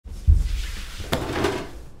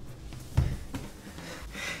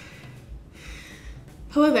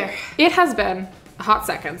Hello there. It has been a hot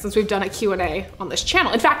second since we've done a Q&A on this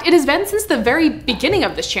channel. In fact, it has been since the very beginning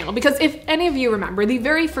of this channel, because if any of you remember, the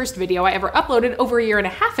very first video I ever uploaded over a year and a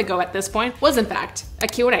half ago at this point was in fact a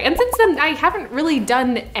Q&A. And since then, I haven't really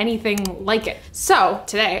done anything like it. So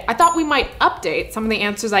today, I thought we might update some of the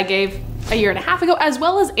answers I gave a year and a half ago, as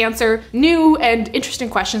well as answer new and interesting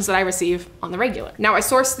questions that I receive on the regular. Now, I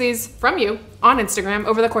sourced these from you on Instagram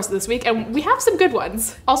over the course of this week, and we have some good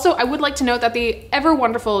ones. Also, I would like to note that the ever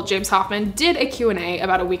wonderful James Hoffman did a Q&A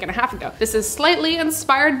about a week and a half ago. This is slightly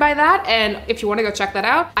inspired by that, and if you want to go check that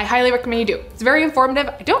out, I highly recommend you do. It's very informative.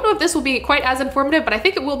 I don't know if this will be quite as informative, but I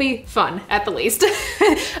think it will be fun at the least.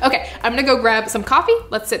 Okay, I'm gonna go grab some coffee.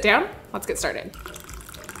 Let's sit down. Let's get started.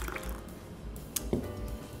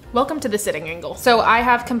 Welcome to the sitting angle. So I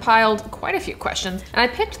have compiled quite a few questions, and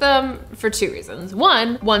I picked them for two reasons.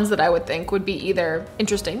 One, ones that I would think would be either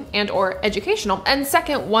interesting and or educational, and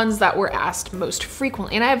second, ones that were asked most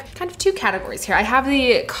frequently. And I have kind of two categories here. I have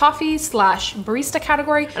the coffee / barista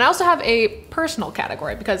category, and I also have a personal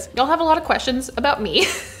category because y'all have a lot of questions about me.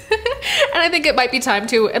 And I think it might be time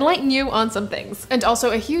to enlighten you on some things. And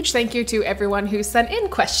also a huge thank you to everyone who sent in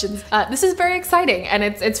questions. This is very exciting, and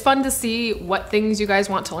it's fun to see what things you guys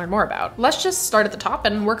want to learn more about. Let's just start at the top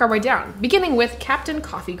and work our way down, beginning with Captain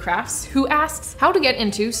Coffee Crafts, who asks how to get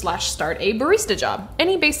into / start a barista job.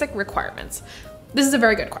 Any basic requirements? This is a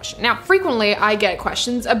very good question. Now, frequently I get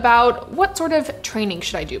questions about what sort of training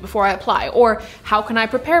should I do before I apply, or how can I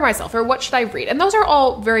prepare myself, or what should I read? And those are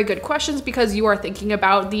all very good questions because you are thinking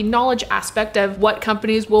about the knowledge aspect of what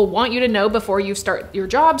companies will want you to know before you start your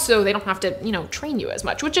job, so they don't have to, train you as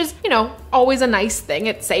much, which is, always a nice thing.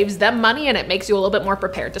 It saves them money and it makes you a little bit more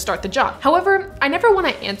prepared to start the job. However, I never want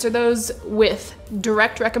to answer those with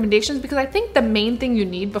direct recommendations because I think the main thing you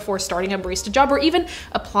need before starting a barista job or even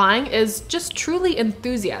applying is just truly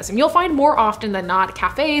enthusiasm. You'll find more often than not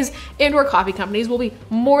cafes and or coffee companies will be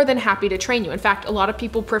more than happy to train you. In fact, a lot of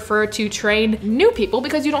people prefer to train new people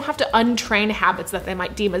because you don't have to untrain habits that they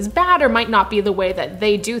might deem as bad or might not be the way that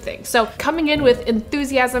they do things. So coming in with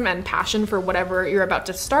enthusiasm and passion for whatever you're about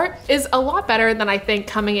to start is a lot better than I think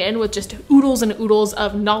coming in with just oodles and oodles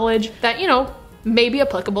of knowledge that, may be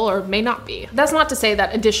applicable or may not be. That's not to say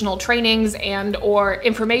that additional trainings and or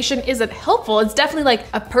information isn't helpful. It's definitely like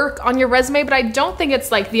a perk on your resume, but I don't think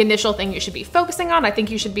it's like the initial thing you should be focusing on. I think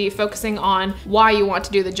you should be focusing on why you want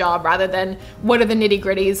to do the job rather than what are the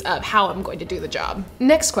nitty-gritties of how I'm going to do the job.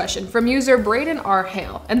 Next question from user Braden R.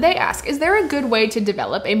 Hale, and they ask, is there a good way to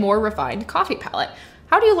develop a more refined coffee palate?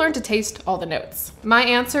 How do you learn to taste all the notes? My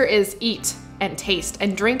answer is eat and taste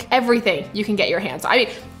and drink everything you can get your hands on. I mean,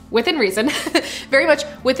 within reason, very much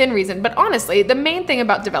within reason. But honestly, the main thing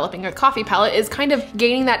about developing a coffee palate is kind of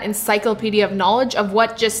gaining that encyclopedia of knowledge of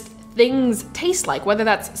what just things taste like, whether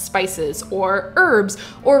that's spices or herbs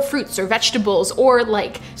or fruits or vegetables or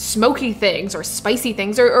like smoky things or spicy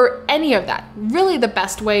things or any of that. Really the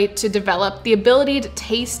best way to develop the ability to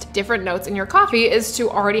taste different notes in your coffee is to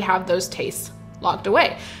already have those tastes logged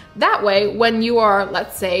away. That way, when you are,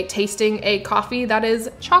 let's say, tasting a coffee that is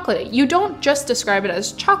chocolatey, you don't just describe it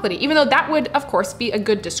as chocolatey, even though that would, of course, be a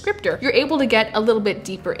good descriptor. You're able to get a little bit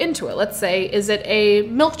deeper into it. Let's say, is it a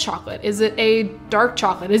milk chocolate? Is it a dark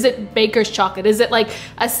chocolate? Is it baker's chocolate? Is it like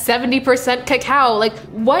a 70% cacao? Like,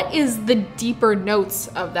 what is the deeper notes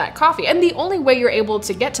of that coffee? And the only way you're able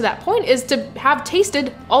to get to that point is to have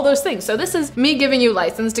tasted all those things. So this is me giving you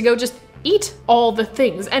license to go just eat all the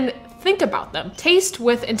things and think about them. Taste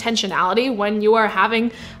with intentionality when you are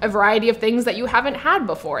having a variety of things that you haven't had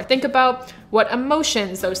before. Think about what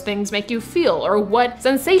emotions those things make you feel, or what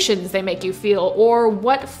sensations they make you feel, or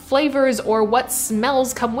what flavors or what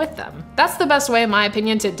smells come with them. That's the best way, in my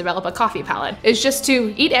opinion, to develop a coffee palate, is just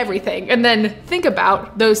to eat everything and then think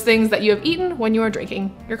about those things that you have eaten when you are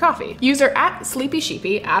drinking your coffee. User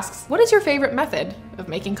 @SleepySheepy asks, what is your favorite method of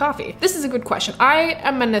making coffee? This is a good question. I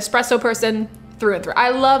am an espresso person through and through. I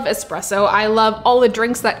love espresso. I love all the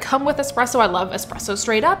drinks that come with espresso. I love espresso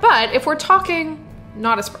straight up. But if we're talking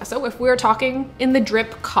not espresso, if we're talking in the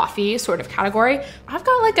drip coffee sort of category, I've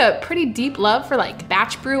got like a pretty deep love for like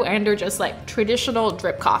batch brew and or just like traditional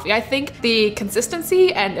drip coffee. I think the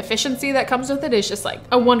consistency and efficiency that comes with it is just like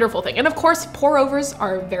a wonderful thing. And of course, pour overs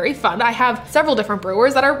are very fun. I have several different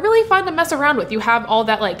brewers that are really fun to mess around with. You have all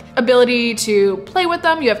that like ability to play with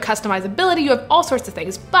them. You have customizability, you have all sorts of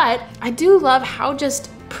things. But I do love how just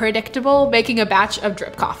predictable making a batch of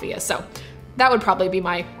drip coffee is. So that would probably be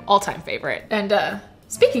my all-time favorite. And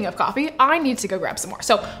Speaking of coffee, I need to go grab some more.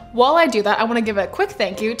 So while I do that, I want to give a quick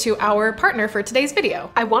thank you to our partner for today's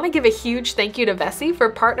video. I want to give a huge thank you to Vessi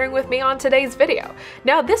for partnering with me on today's video.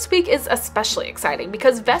 Now this week is especially exciting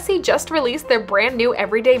because Vessi just released their brand new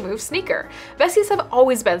Everyday Move sneaker. Vessis have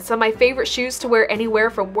always been some of my favorite shoes to wear anywhere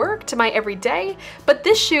from work to my everyday, but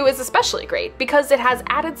this shoe is especially great because it has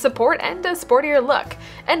added support and a sportier look.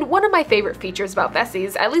 And one of my favorite features about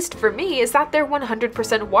Vessis, at least for me, is that they're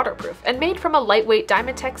 100% waterproof and made from a lightweight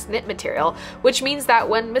Diamond-Tex knit material, which means that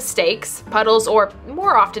when mistakes, puddles, or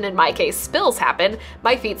more often in my case, spills happen,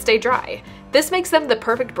 my feet stay dry. This makes them the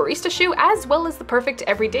perfect barista shoe as well as the perfect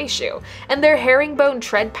everyday shoe, and their herringbone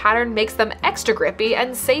tread pattern makes them extra grippy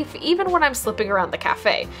and safe even when I'm slipping around the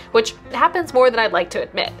cafe, which happens more than I'd like to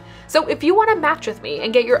admit. So if you want to match with me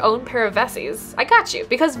and get your own pair of Vessis, I got you,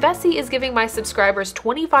 because Vessi is giving my subscribers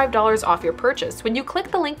 $25 off your purchase when you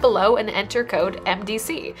click the link below and enter code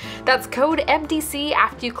MDC. That's code MDC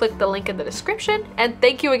after you click the link in the description, and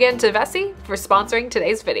thank you again to Vessi for sponsoring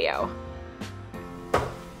today's video.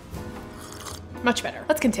 Much better.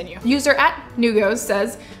 Let's continue. User @Nugos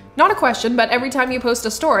says, not a question, but every time you post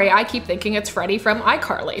a story, I keep thinking it's Freddie from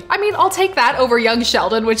iCarly. I mean, I'll take that over young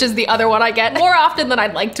Sheldon, which is the other one I get more often than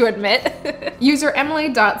I'd like to admit. User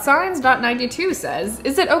Emily.Signs.92 says,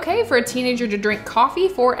 is it okay for a teenager to drink coffee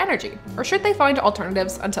for energy? Or should they find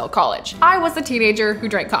alternatives until college? I was a teenager who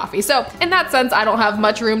drank coffee, so in that sense, I don't have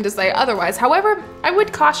much room to say otherwise. However, I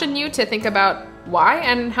would caution you to think about why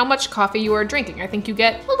and how much coffee you are drinking. I think you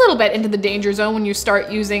get a little bit into the danger zone when you start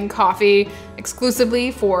using coffee exclusively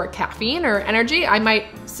for caffeine or energy. I might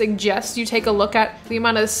suggest you take a look at the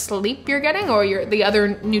amount of sleep you're getting or the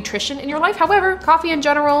other nutrition in your life. However, coffee in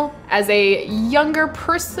general, as a younger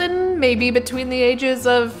person, maybe between the ages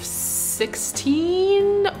of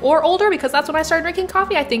 16 or older, because that's when I started drinking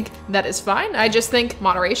coffee, I think that is fine. I just think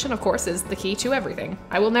moderation, of course, is the key to everything.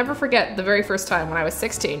 I will never forget the very first time when I was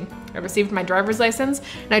 16. I received my driver's license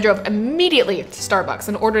and I drove immediately to Starbucks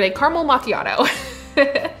and ordered a caramel macchiato.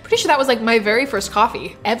 Pretty sure that was like my very first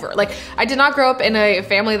coffee ever. Like, I did not grow up in a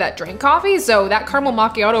family that drank coffee, so that caramel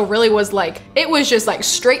macchiato really was like, it was just like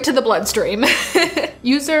straight to the bloodstream.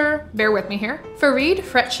 User, bear with me here, Fareed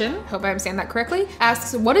Fretshin, hope I'm saying that correctly,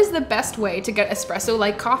 asks, what is the best way to get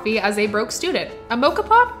espresso-like coffee as a broke student? A mocha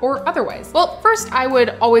pot or otherwise? Well, first, I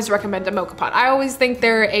would always recommend a mocha pot. I always think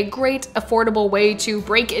they're a great, affordable way to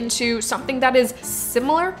break into something that is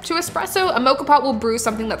similar to espresso. A mocha pot will brew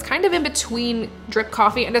something that's kind of in between drip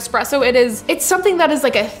coffee and espresso. It's something that is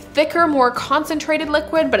like a thicker, more concentrated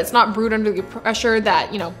liquid, but it's not brewed under the pressure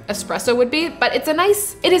that, you know, espresso would be, but it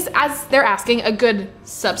is, as they're asking, a good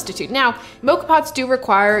substitute. Now, mocha pots do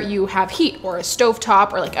require you have heat or a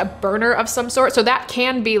stovetop or like a burner of some sort, so that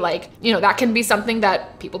can be like, you know, that can be something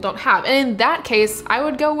that people don't have. And in that case, I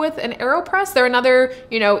would go with an AeroPress. They're another,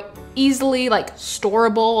 you know, easily like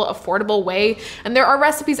storable, affordable way. And there are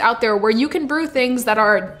recipes out there where you can brew things that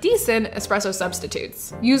are decent espresso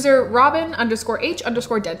substitutes. User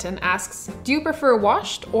Robin_H_Denton asks, do you prefer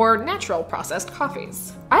washed or natural processed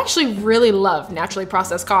coffees? I actually really love naturally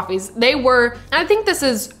processed coffees. They were, and I think this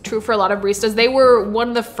is true for a lot of baristas, they were one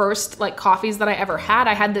of the first like coffees that I ever had.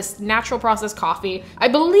 I had this natural processed coffee. I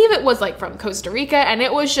believe it was like from Costa Rica, and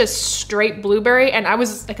it was just straight blueberry, and I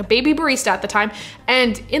was like a baby barista at the time.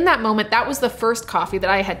 And in that moment, that was the first coffee that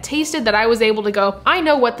I had tasted that I was able to go, I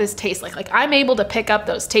know what this tastes like. Like, I'm able to pick up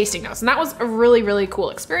those tasting notes. And that was a really, really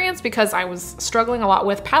cool experience because I was struggling a lot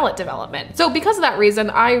with palate development. So because of that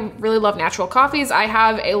reason, I really love natural coffees. I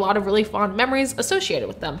have a lot of really fond memories associated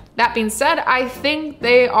with them. That being said, I think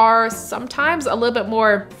they are sometimes a little bit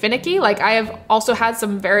more finicky. Like, I have also had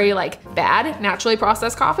some very like bad naturally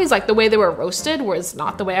processed coffees. Like, the way they were roasted was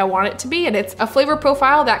not the way I want it to be. And it's a flavor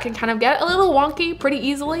profile that can kind of get a little wonky pretty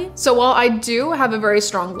easily. So while I do have a very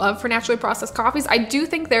strong love for naturally processed coffees, I do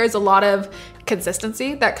think there is a lot of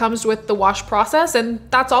consistency that comes with the wash process, and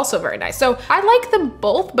that's also very nice. So I like them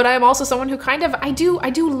both, but I'm also someone who kind of, I do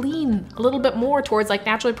lean a little bit more towards like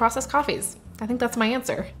naturally processed coffees. I think that's my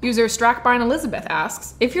answer. User Strackbine Elizabeth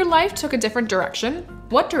asks, if your life took a different direction,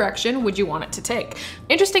 what direction would you want it to take?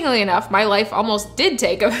 Interestingly enough, my life almost did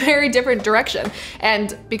take a very different direction.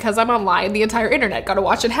 And because I'm online, the entire internet got to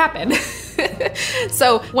watch it happen.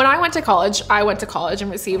 So when I went to college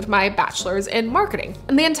and received my bachelor's in marketing.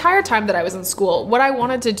 And the entire time that I was in school, what I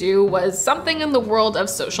wanted to do was something in the world of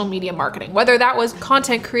social media marketing, whether that was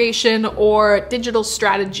content creation or digital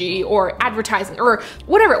strategy or advertising or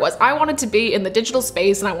whatever it was. I wanted to be in the digital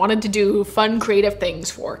space and I wanted to do fun, creative things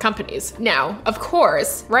for companies. Now, of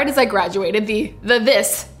course, right as I graduated,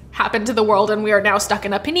 this happened to the world and we are now stuck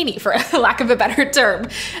in a panini, for lack of a better term.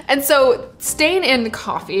 And so staying in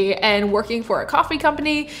coffee and working for a coffee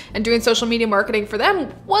company and doing social media marketing for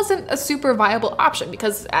them wasn't a super viable option,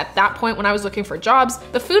 because at that point when I was looking for jobs,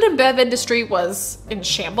 the food and bev industry was in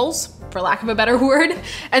shambles, for lack of a better word.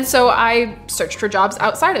 And so I searched for jobs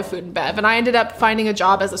outside of food and bev, and I ended up finding a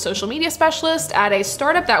job as a social media specialist at a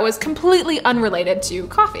startup that was completely unrelated to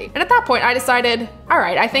coffee. And at that point I decided, all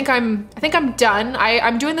right, I think I'm done.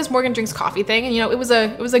 I'm doing this Morgan Drinks Coffee thing, and it was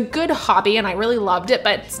a good hobby and I really loved it,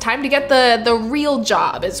 but it's time to get the real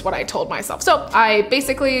job, is what I told myself. So I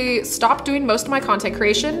basically stopped doing most of my content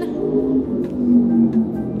creation.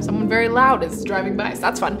 Someone very loud is driving by, so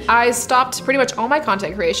that's fun. I stopped pretty much all my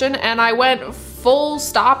content creation and I went full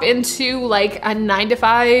stop into like a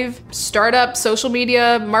 9-to-5 startup social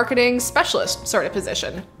media marketing specialist sort of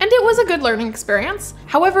position. And it was a good learning experience.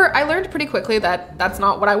 However, I learned pretty quickly that that's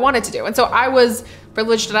not what I wanted to do. And so I was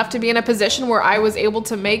privileged enough to be in a position where I was able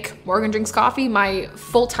to make Morgan Drinks Coffee my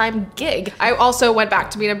full-time gig. I also went back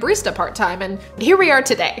to being a barista part-time, and here we are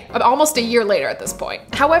today, almost a year later at this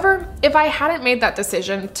point. However, if I hadn't made that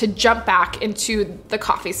decision to jump back into the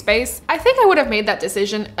coffee space, I think I would have made that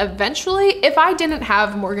decision eventually. If I didn't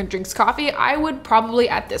have Morgan Drinks Coffee, I would probably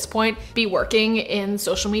at this point be working in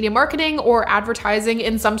social media marketing or advertising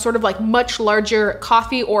in some sort of like much larger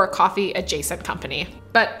coffee or coffee adjacent company.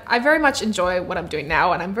 But I very much enjoy what I'm doing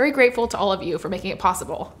now, and I'm very grateful to all of you for making it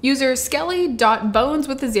possible. User Skelly.bones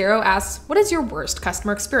asks, what is your worst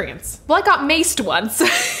customer experience? Well, I got maced once.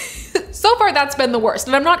 So far that's been the worst,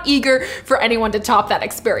 and I'm not eager for anyone to top that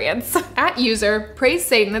experience. At user Praise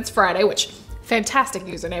Satan It's Friday, which fantastic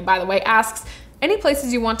username by the way, asks, any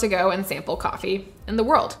places you want to go and sample coffee in the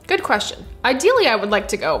world? Good question. Ideally, I would like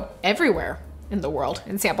to go everywhere in the world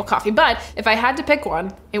and sample coffee, but if I had to pick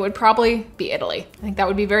one, it would probably be Italy. I think that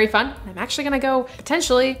would be very fun. I'm actually gonna go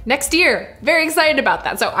potentially next year. Very excited about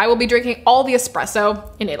that. So I will be drinking all the espresso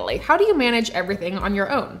in Italy. How do you manage everything on your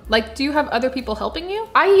own? Like, do you have other people helping you?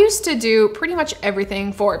 I used to do pretty much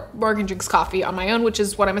everything for Morgan Drinks Coffee on my own, which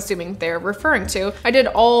is what I'm assuming they're referring to. I did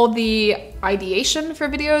all the ideation for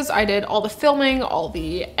videos. I did all the filming, all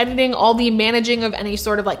the editing, all the managing of any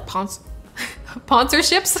sort of like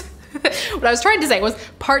sponsorships. What I was trying to say was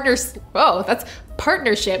partnerships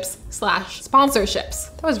slash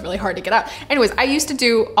sponsorships. That was really hard to get out. Anyways, I used to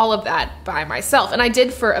do all of that by myself, and I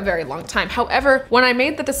did for a very long time. However, when I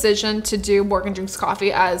made the decision to do Morgan Drinks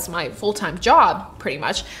Coffee as my full-time job, pretty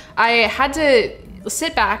much, I had to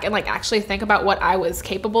sit back and like actually think about what I was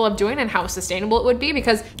capable of doing and how sustainable it would be,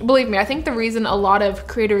 because believe me, I think the reason a lot of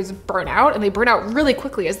creators burn out, and they burn out really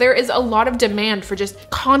quickly, is there is a lot of demand for just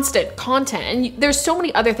constant content, and there's so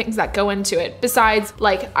many other things that go into it besides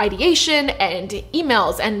like ideation and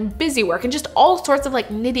emails and busy work and just all sorts of like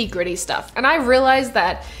nitty-gritty stuff. And I realized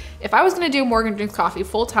that if I was gonna do Morgan Drinks Coffee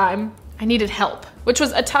full-time, I needed help, which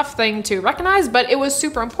was a tough thing to recognize, but it was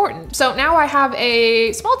super important. So now I have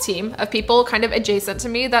a small team of people kind of adjacent to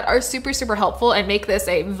me that are super, super helpful and make this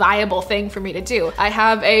a viable thing for me to do. I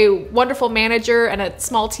have a wonderful manager and a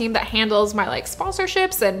small team that handles my like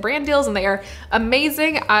sponsorships and brand deals, and they are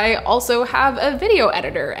amazing. I also have a video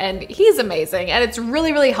editor, and he's amazing. And it's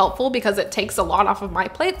really, really helpful because it takes a lot off of my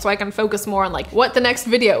plate, so I can focus more on like what the next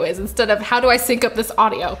video is instead of how do I sync up this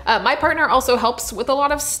audio. My partner also helps with a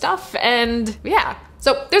lot of stuff, and yeah.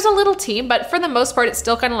 So there's a little team, but for the most part, it's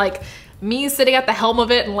still kind of like me sitting at the helm of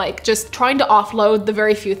it and like just trying to offload the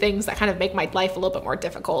very few things that kind of make my life a little bit more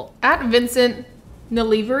difficult. At Vincent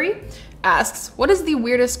Nalivery asks, what is the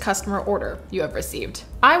weirdest customer order you have received?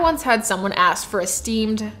 I once had someone ask for a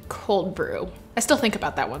steamed cold brew. I still think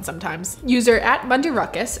about that one sometimes. User at Monday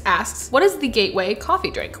Ruckus asks, what is the gateway coffee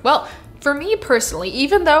drink? Well, for me personally,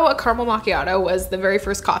 even though a caramel macchiato was the very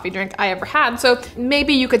first coffee drink I ever had, so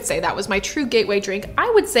maybe you could say that was my true gateway drink, I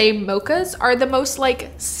would say mochas are the most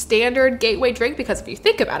like standard gateway drink, because if you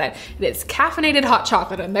think about it, it is caffeinated hot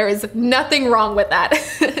chocolate, and there is nothing wrong with that.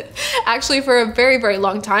 Actually, for a very, very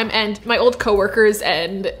long time, and my old coworkers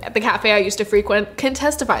and at the cafe I used to frequent can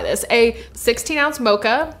testify this, a 16-ounce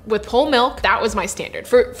mocha with whole milk, that was my standard.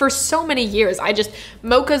 For so many years,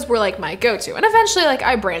 mochas were like my go-to, and eventually like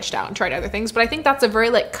I branched out and tried other things, but I think that's a very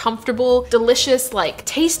like comfortable, delicious, like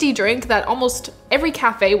tasty drink that almost every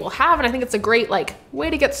cafe will have, and I think it's a great like way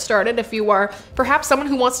to get started if you are perhaps someone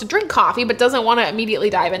who wants to drink coffee but doesn't want to immediately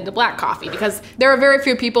dive into black coffee, because there are very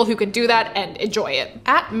few people who can do that and enjoy it.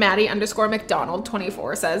 At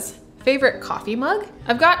Maddie_McDonald24 says, favorite coffee mug?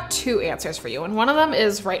 I've got two answers for you, and one of them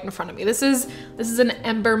is right in front of me. This is an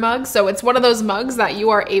Ember mug, so it's one of those mugs that you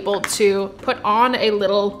are able to put on a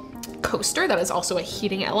little coaster that is also a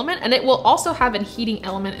heating element, and it will also have a heating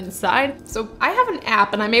element inside. So I have an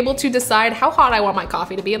app and I'm able to decide how hot I want my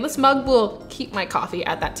coffee to be, and this mug will keep my coffee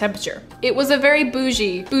at that temperature. It was a very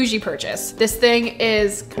bougie purchase. This thing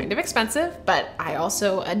is kind of expensive, but I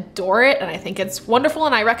also adore it and I think it's wonderful,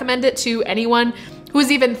 and I recommend it to anyone who's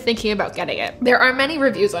even thinking about getting it. There are many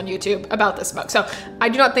reviews on YouTube about this mug, so I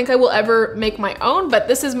do not think I will ever make my own, but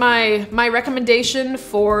this is my recommendation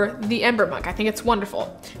for the Ember mug. I think it's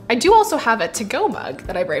wonderful. I do also have a to-go mug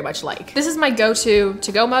that I very much like. This is my go-to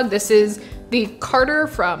to-go mug. This is the Carter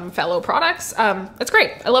from Fellow Products. It's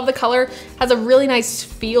great. I love the color. Has a really nice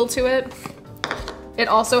feel to it. It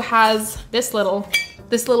also has this little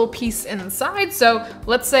piece inside. So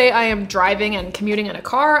let's say I am driving and commuting in a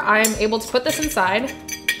car, I am able to put this inside.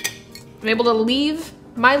 I'm able to leave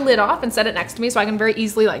my lid off and set it next to me so I can very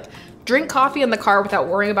easily like drink coffee in the car without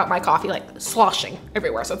worrying about my coffee like sloshing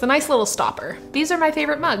everywhere. So it's a nice little stopper. These are my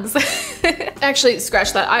favorite mugs. Actually,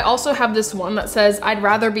 scratch that. I also have this one that says, I'd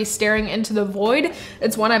rather be staring into the void.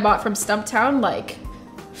 It's one I bought from Stumptown like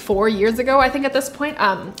 4 years ago, I think at this point.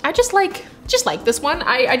 I just like this one.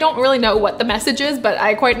 I don't really know what the message is, but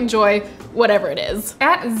I quite enjoy whatever it is.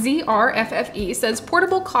 At ZRFFE says,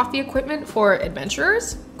 portable coffee equipment for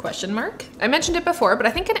adventurers? ? I mentioned it before, but I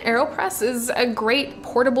think an AeroPress is a great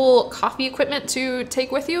portable coffee equipment to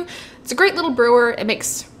take with you. It's a great little brewer. It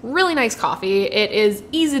makes really nice coffee. It is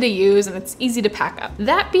easy to use and it's easy to pack up.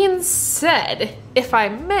 That being said, if I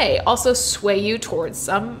may also sway you towards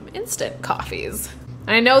some instant coffees.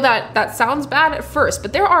 And I know that sounds bad at first,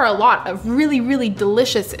 but there are a lot of really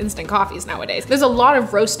delicious instant coffees nowadays. There's a lot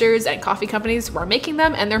of roasters and coffee companies who are making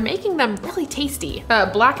them, and they're making them really tasty.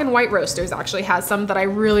 Black and White Roasters actually has some that I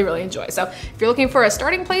really enjoy. So if you're looking for a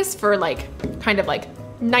starting place for like kind of like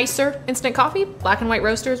nicer instant coffee, Black and White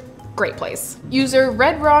Roasters, great place. User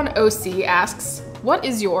RedRonOC asks, what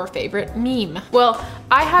is your favorite meme? Well,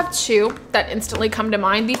 I have two that instantly come to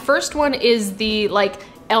mind. The first one is the like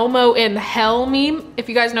Elmo in Hell meme. If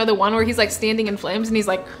you guys know the one where he's like standing in flames and he's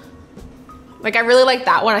like I really like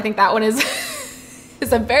that one. I think that one is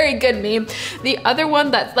is a very good meme. The other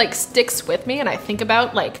one that like sticks with me and I think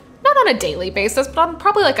about like not on a daily basis, but on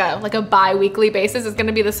probably like a bi-weekly basis is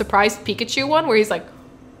gonna be the surprise Pikachu one where he's like,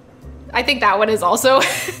 I think that one is also, I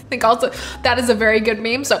think also that is a very good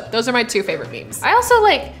meme. So those are my two favorite memes. I also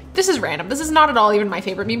like, this is random. This is not at all even my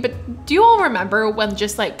favorite meme, but do you all remember when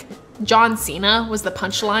just like John Cena was the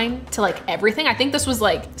punchline to like everything? I think this was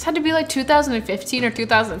like, this had to be like 2015 or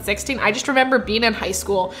 2016. I just remember being in high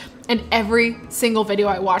school and every single video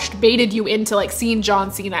I watched baited you into like seeing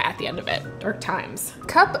John Cena at the end of it. Dark times.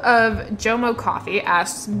 Cup of Jomo Coffee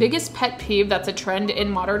asks, biggest pet peeve that's a trend in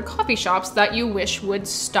modern coffee shops that you wish would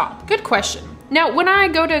stop? Good question. Now, when I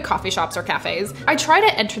go to coffee shops or cafes, I try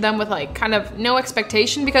to enter them with like kind of no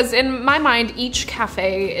expectation because in my mind, each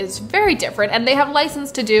cafe is very different and they have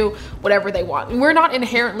license to do whatever they want. We're not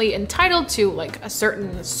inherently entitled to like a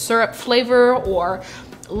certain syrup flavor or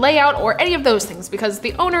layout or any of those things because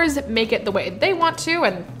the owners make it the way they want to,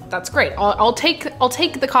 and that's great. I'll take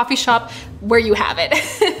the coffee shop where you have it.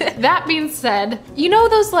 That being said, you know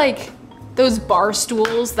those bar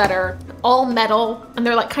stools that are all metal and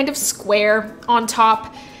they're like kind of square on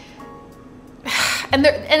top, and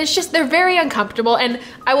they're very uncomfortable, and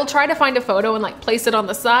I will try to find a photo and like place it on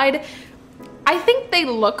the side. I think they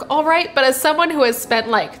look all right, but as someone who has spent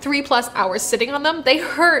like 3+ hours sitting on them, they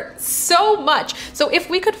hurt so much. So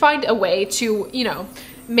if we could find a way to, you know,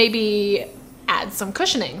 maybe add some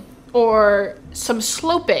cushioning or some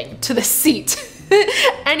sloping to the seat,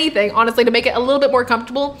 anything, honestly, to make it a little bit more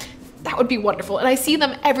comfortable, that would be wonderful. And I see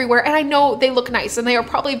them everywhere and I know they look nice and they are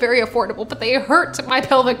probably very affordable, but they hurt my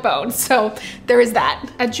pelvic bone. So there is that.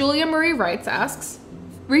 Julia Marie Wrights asks,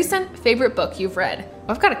 recent favorite book you've read?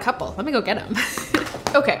 Well, I've got a couple. Let me go get them.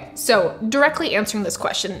 Okay, so directly answering this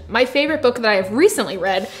question, my favorite book that I have recently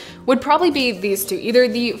read would probably be these two, either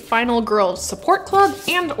The Final Girl Support Club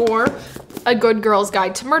and or A Good Girl's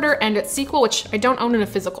Guide to Murder and its sequel, which I don't own in a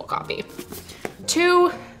physical copy.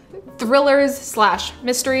 Two thrillers /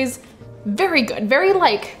 mysteries, very good, very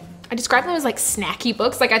like, I describe them as like snacky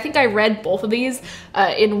books. Like I think I read both of these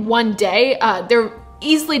in one day. They're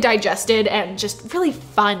easily digested and just really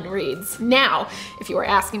fun reads. Now, if you were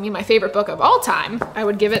asking me my favorite book of all time, I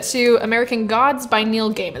would give it to American Gods by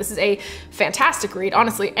Neil Gaiman. This is a fantastic read.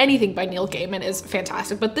 Honestly, anything by Neil Gaiman is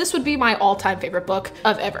fantastic, but this would be my all-time favorite book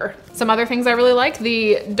of ever. Some other things I really like,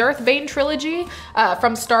 the Darth Vader trilogy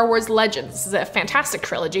from Star Wars Legends. This is a fantastic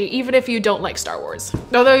trilogy, even if you don't like Star Wars.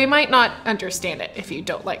 Although you might not understand it if you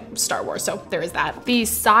don't like Star Wars, so there is that. The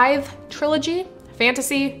Scythe trilogy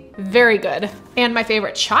Fantasy, very good. And my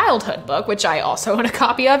favorite childhood book, which I also own a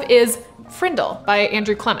copy of, is Frindle by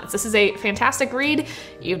Andrew Clements. This is a fantastic read,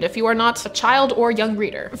 even if you are not a child or young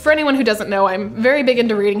reader. For anyone who doesn't know, I'm very big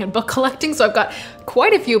into reading and book collecting, so I've got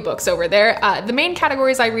quite a few books over there. The main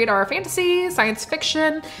categories I read are fantasy, science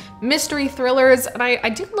fiction, mystery thrillers, and I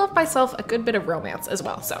do love myself a good bit of romance as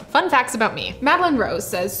well. So fun facts about me. Madeline Rose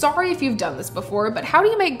says, sorry if you've done this before, but how do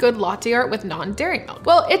you make good latte art with non-dairy milk?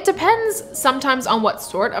 Well, it depends sometimes on what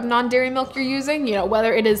sort of non-dairy milk you're using, you know,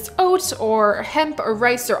 whether it is oat or hemp or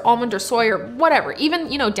rice or almond or soy or whatever,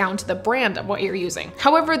 even, you know, down to the brand of what you're using.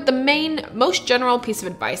 However, the main, most general piece of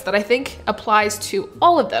advice that I think applies to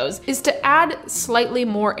all of those is to add slightly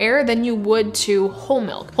more air than you would to whole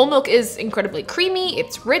milk. Whole milk is incredibly creamy,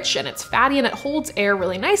 it's rich and it's fatty, and it holds air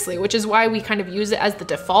really nicely, which is why we kind of use it as the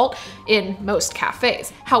default in most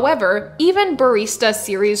cafes. However, even Barista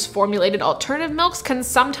series formulated alternative milks can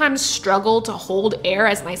sometimes struggle to hold air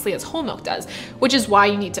as nicely as whole milk does, which is why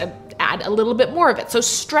you need to add a little bit more of it. So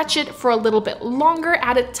stretch it for a little bit longer,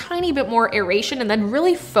 add a tiny bit more aeration, and then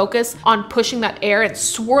really focus on pushing that air and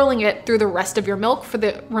swirling it through the rest of your milk for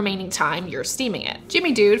the remaining time you're steaming it.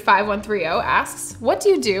 Jimmy Dude 5130 asks, what do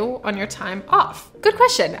you do on your time off? Good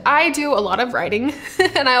question. I do a lot of writing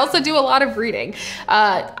and I also do a lot of reading.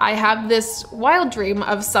 I have this wild dream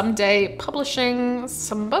of someday publishing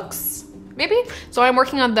some books, maybe? So I'm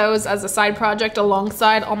working on those as a side project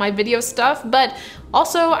alongside all my video stuff, but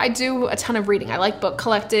also I do a ton of reading. I like book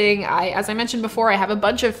collecting. As I mentioned before, I have a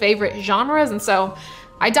bunch of favorite genres, and so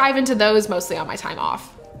I dive into those mostly on my time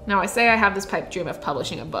off. Now I say I have this pipe dream of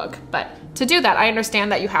publishing a book, but to do that, I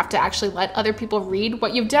understand that you have to actually let other people read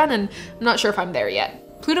what you've done, and I'm not sure if I'm there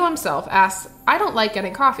yet. Pluto himself asks, I don't like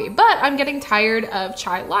getting coffee, but I'm getting tired of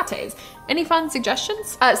chai lattes. Any fun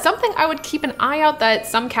suggestions? Something I would keep an eye out that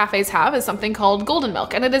some cafes have is something called golden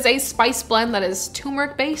milk, and it is a spice blend that is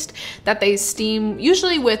turmeric based that they steam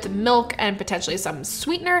usually with milk and potentially some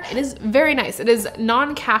sweetener. It is very nice. It is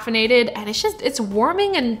non-caffeinated and it's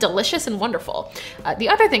warming and delicious and wonderful. The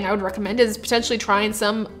other thing I would recommend is potentially trying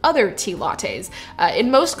some other tea lattes.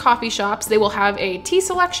 In most coffee shops, they will have a tea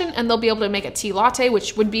selection and they'll be able to make a tea latte,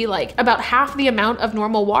 which would be like about half the amount of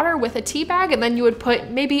normal water with a tea bag, and then you would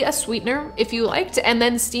put maybe a sweetener if you liked, and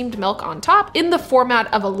then steamed milk on top in the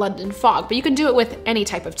format of a London fog. But you can do it with any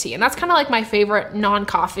type of tea, and that's kind of like my favorite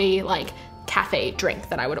non-coffee, like cafe drink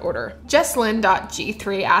that I would order.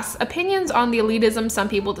 Jesslyn.g3 asks, opinions on the elitism some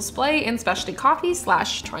people display in specialty coffee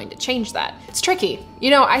 / trying to change that. It's tricky. You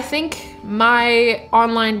know, I think my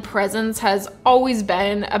online presence has always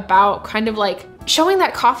been about kind of like showing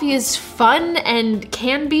that coffee is fun and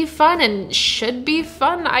can be fun and should be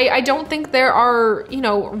fun. I don't think there are, you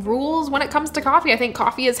know, rules when it comes to coffee. I think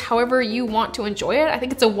coffee is however you want to enjoy it. I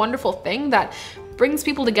think it's a wonderful thing that brings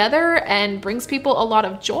people together and brings people a lot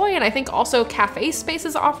of joy, and I think also cafe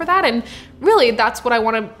spaces offer that, and really that's what I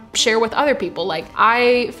want to share with other people. Like,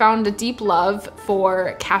 I found a deep love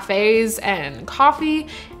for cafes and coffee,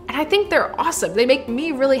 and I think they're awesome. They make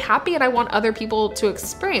me really happy, and I want other people to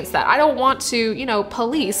experience that. I don't want to, you know,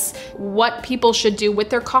 police what people should do with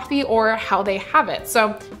their coffee or how they have it.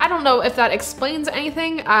 So I don't know if that explains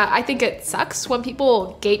anything. I think it sucks when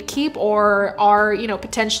people gatekeep or are, you know,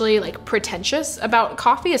 potentially like pretentious about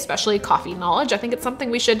coffee, especially coffee knowledge. I think it's something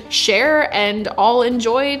we should share and all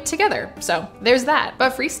enjoy together. So there's that.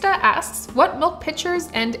 But Barista asks, what milk pitchers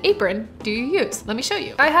and apron do you use? Let me show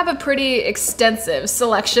you. I have a pretty extensive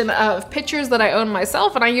selection of pitchers that I own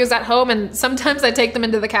myself and I use at home, and sometimes I take them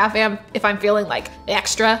into the cafe if I'm feeling like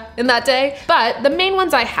extra in that day. But the main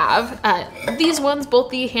ones I have, these ones, both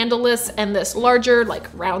the handleless and this larger like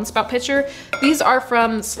round spout pitcher, these are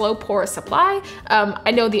from Slow Pour Supply. I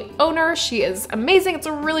know the owner, she is amazing. It's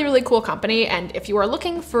a really, really cool company, and if you are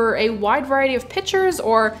looking for a wide variety of pitchers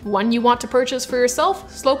or one you want to purchase for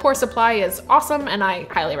yourself, Slow Pour Supply is awesome and I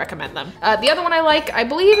highly recommend them. The other one I like, I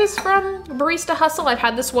believe, is from Barista Hustle. I've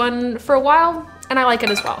had this one for a while and I like it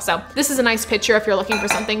as well. So this is a nice pitcher if you're looking for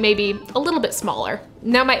something maybe a little bit smaller.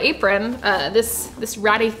 Now my apron, this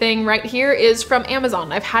ratty thing right here, is from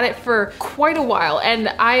Amazon. I've had it for quite a while, and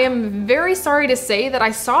I am very sorry to say that I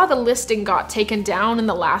saw the listing got taken down in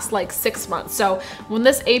the last like 6 months. So when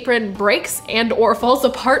this apron breaks and or falls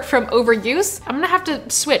apart from overuse, I'm gonna have to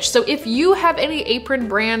switch. So if you have any apron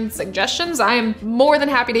brand suggestions, I am more than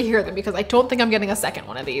happy to hear them, because I don't think I'm getting a second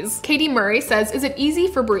one of these. Katie Murray says, is it easy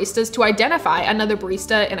for baristas to identify another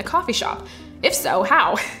barista in a coffee shop? If so,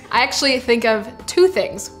 how? I actually think of two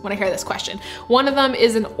things when I hear this question. One of them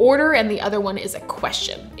is an order and the other one is a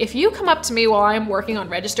question. If you come up to me while I'm working on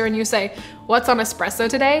register and you say, "What's on espresso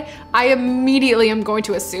today?" I immediately am going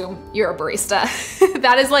to assume you're a barista.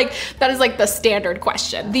 That is like the standard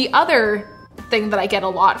question. The other thing that I get a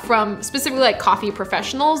lot from specifically like coffee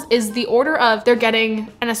professionals is the order of they're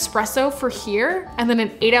getting an espresso for here and then an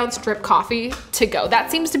 8-ounce drip coffee to go.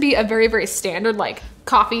 That seems to be a very, very standard like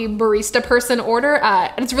coffee barista person order.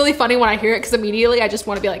 And it's really funny when I hear it because immediately I just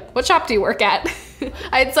want to be like, what shop do you work at?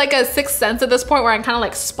 It's like a sixth sense at this point where I kind of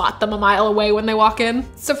like spot them a mile away when they walk in.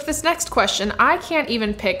 So for this next question, I can't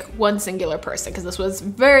even pick one singular person because this was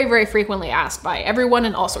very, very frequently asked by everyone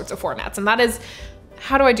in all sorts of formats. And that is,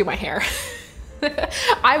 how do I do my hair?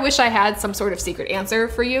 I wish I had some sort of secret answer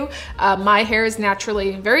for you. My hair is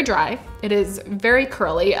naturally very dry. It is very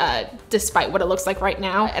curly, despite what it looks like right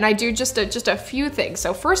now. And I do just a few things.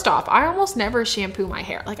 So first off, I almost never shampoo my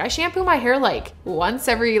hair. Like I shampoo my hair like once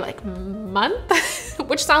every like month,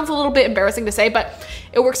 which sounds a little bit embarrassing to say, but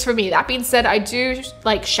it works for me. That being said, I do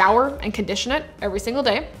like shower and condition it every single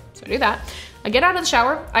day. So I do that. I get out of the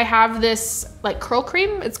shower. I have this like curl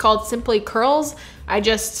cream. It's called Simply Curls. I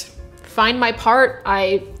just find my part,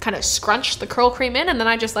 I kind of scrunch the curl cream in and then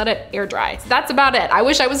I just let it air dry. That's about it. I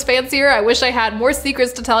wish I was fancier. I wish I had more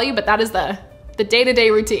secrets to tell you, but that is the day-to-day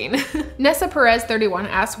routine. Nessa Perez 31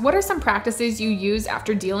 asks, what are some practices you use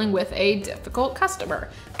after dealing with a difficult customer?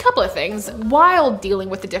 A couple of things. While dealing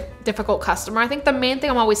with a difficult customer, I think the main thing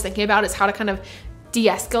I'm always thinking about is how to kind of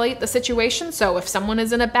de-escalate the situation. So if someone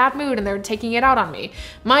is in a bad mood and they're taking it out on me,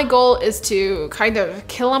 my goal is to kind of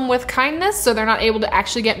kill them with kindness so they're not able to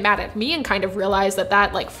actually get mad at me and kind of realize that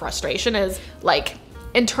that like frustration is like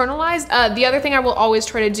internalized. The other thing I will always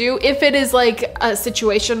try to do, if it is like a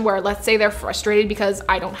situation where let's say they're frustrated because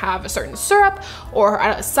I don't have a certain syrup or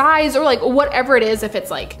a size or like whatever it is, if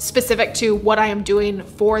it's like specific to what I am doing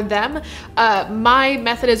for them, my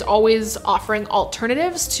method is always offering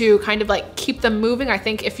alternatives to kind of like keep them moving. I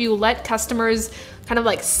think if you let customers kind of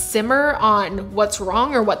like simmer on what's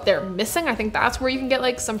wrong or what they're missing, I think that's where you can get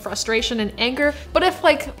like some frustration and anger. But if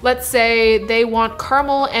like, let's say they want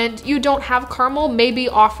caramel and you don't have caramel, maybe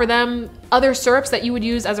offer them other syrups that you would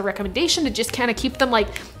use as a recommendation to just kind of keep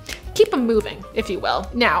them moving, if you will.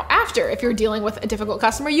 Now, after, if you're dealing with a difficult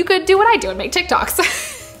customer, you could do what I do and make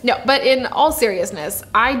TikToks. No, but in all seriousness,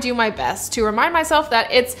 I do my best to remind myself that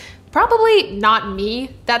it's probably not me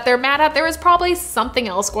that they're mad at. There is probably something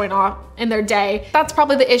else going on in their day. That's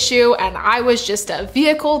probably the issue, and I was just a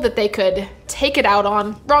vehicle that they could take it out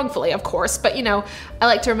on, wrongfully, of course. But you know, I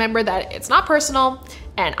like to remember that it's not personal,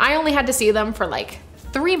 and I only had to see them for like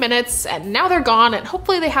 3 minutes, and now they're gone, and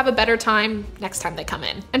hopefully they have a better time next time they come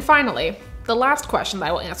in. And finally, the last question that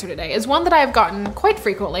I will answer today is one that I have gotten quite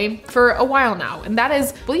frequently for a while now, and that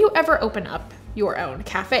is, will you ever open up your own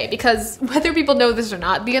cafe? Because whether people know this or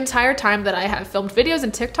not, the entire time that I have filmed videos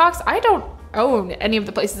and TikToks, I don't own any of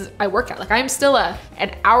the places I work at. Like I'm still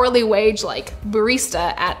an hourly wage like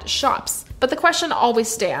barista at shops. But the question always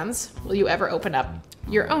stands, will you ever open up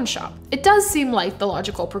your own shop? It does seem like the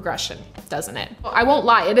logical progression, doesn't it? I won't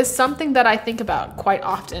lie, it is something that I think about quite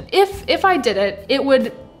often. If I did it, it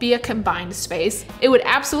would be a combined space. It would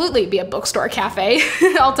absolutely be a bookstore cafe.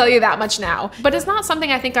 I'll tell you that much now. But it's not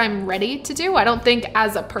something I think I'm ready to do. I don't think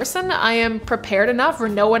as a person I am prepared enough or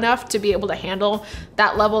know enough to be able to handle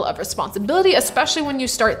that level of responsibility, especially when you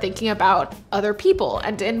start thinking about other people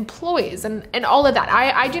and employees and all of that.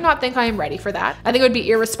 I do not think I am ready for that. I think it would be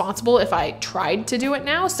irresponsible if I tried to do it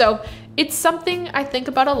now. So it's something I think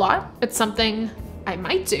about a lot. It's something I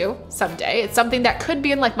might do someday. It's something that could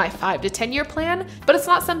be in like my 5 to 10 year plan, but it's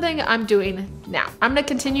not something I'm doing now. I'm gonna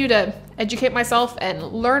continue to educate myself and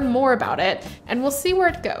learn more about it, and we'll see where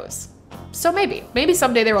it goes. So maybe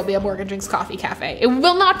someday there will be a Morgan Drinks Coffee Cafe. It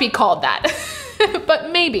will not be called that,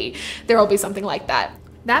 but maybe there will be something like that.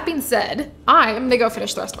 That being said, I am gonna go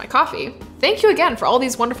finish the rest of my coffee. Thank you again for all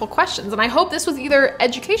these wonderful questions, and I hope this was either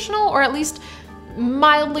educational or at least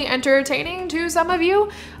mildly entertaining to some of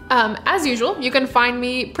you. As usual, you can find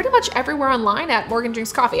me pretty much everywhere online at Morgan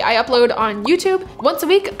Drinks Coffee. I upload on YouTube once a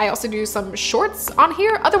week. I also do some shorts on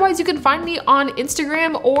here. Otherwise, you can find me on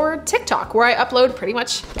Instagram or TikTok, where I upload pretty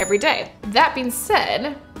much every day. That being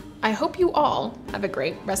said, I hope you all have a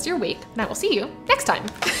great rest of your week, and I will see you next time.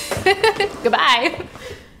 Goodbye.